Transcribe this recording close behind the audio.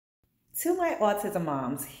To my autism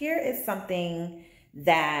moms, here is something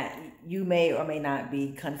that you may or may not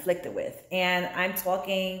be conflicted with. And I'm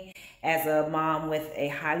talking as a mom with a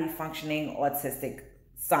highly functioning autistic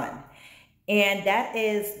son. And that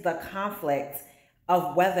is the conflict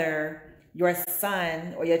of whether your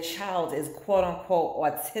son or your child is quote unquote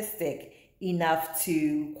autistic enough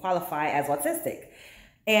to qualify as autistic.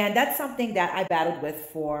 And that's something that I battled with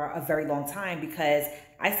for a very long time because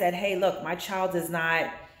I said, hey, look, my child is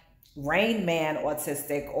not Rain Man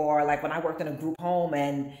autistic, or like when I worked in a group home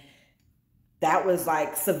and that was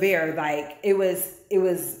like severe, like it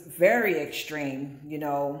was very extreme,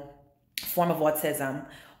 form of autism.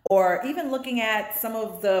 Or even looking at some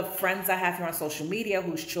of the friends I have here on social media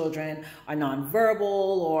whose children are nonverbal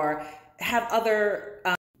or have other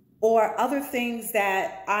things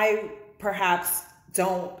that I perhaps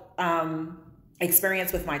don't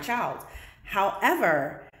experience with my child.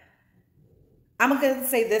 However, I'm going to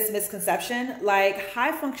say this misconception, like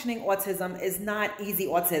high functioning autism is not easy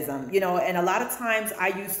autism, and a lot of times I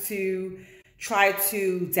used to try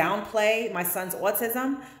to downplay my son's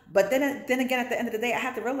autism. But then again, at the end of the day, I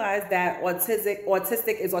have to realize that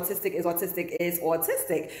autistic is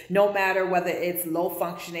autistic, no matter whether it's low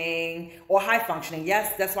functioning or high functioning.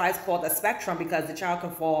 Yes, that's why it's called a spectrum, because the child can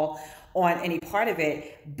fall on any part of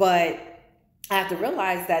it. But I have to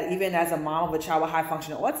realize that even as a mom of a child with high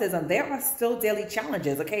functioning autism, there are still daily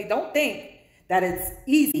challenges, okay? Don't think that it's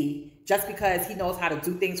easy just because he knows how to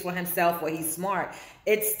do things for himself or he's smart.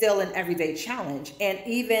 It's still an everyday challenge. And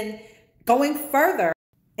even going further,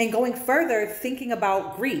 thinking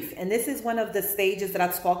about grief. And this is one of the stages that I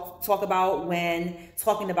talk about when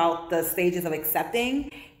talking about the stages of accepting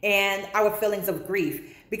and our feelings of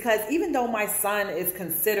grief. Because even though my son is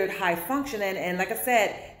considered high functioning, and like I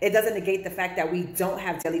said, it doesn't negate the fact that we don't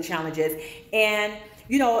have daily challenges. And,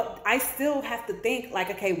 I still have to think like,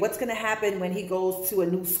 okay, what's going to happen when he goes to a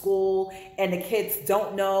new school and the kids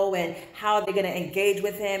don't know, and how they're going to engage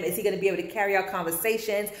with him? Is he going to be able to carry out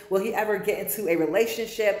conversations? Will he ever get into a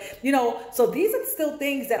relationship? So these are still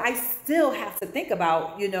things that I still have to think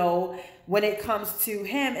about, when it comes to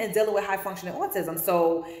him and dealing with high functioning autism.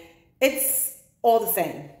 So it's all the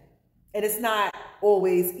same. And it's not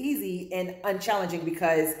always easy and unchallenging,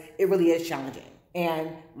 because it really is challenging. And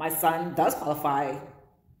my son does qualify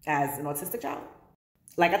as an autistic child.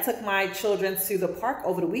 Like, I took my children to the park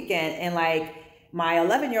over the weekend, and like my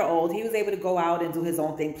 11-year-old, he was able to go out and do his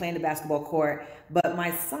own thing, playing the basketball court. But my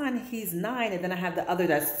son, he's 9, and then I have the other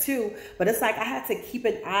that's 2. But it's like I had to keep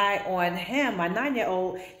an eye on him, my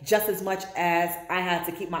 9-year-old, just as much as I had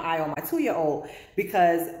to keep my eye on my 2-year-old,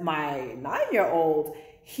 because my 9-year-old,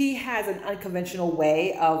 he has an unconventional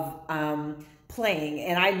way of playing.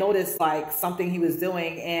 And I noticed like something he was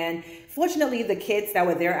doing, and fortunately the kids that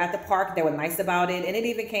were there at the park, they were nice about it. And it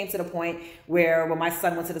even came to the point where when my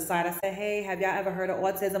son went to the side, I said, hey, have y'all ever heard of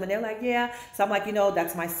autism? And they're like, yeah. So I'm like,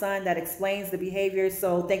 that's my son. That explains the behavior.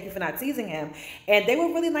 So thank you for not teasing him. And they were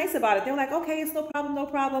really nice about it. They were like, okay, it's no problem, no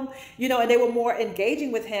problem. And they were more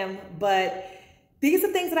engaging with him. But these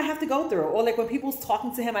are things that I have to go through. Or like when people's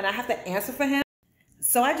talking to him and I have to answer for him.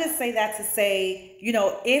 So I just say that to say,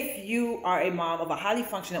 if you are a mom of a highly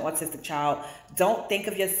functioning autistic child, don't think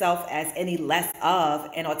of yourself as any less of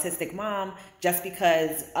an autistic mom just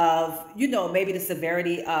because of, maybe the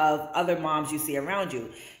severity of other moms you see around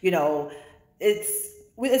you.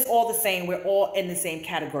 It's all the same. We're all in the same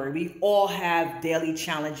category. We all have daily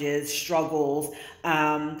challenges, struggles,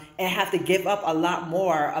 and have to give up a lot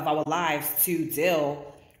more of our lives to deal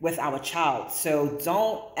with our child. So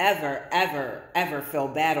don't ever, ever, ever feel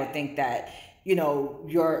bad or think that,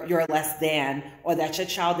 you're less than, or that your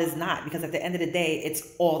child is not, because at the end of the day,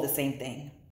 it's all the same thing.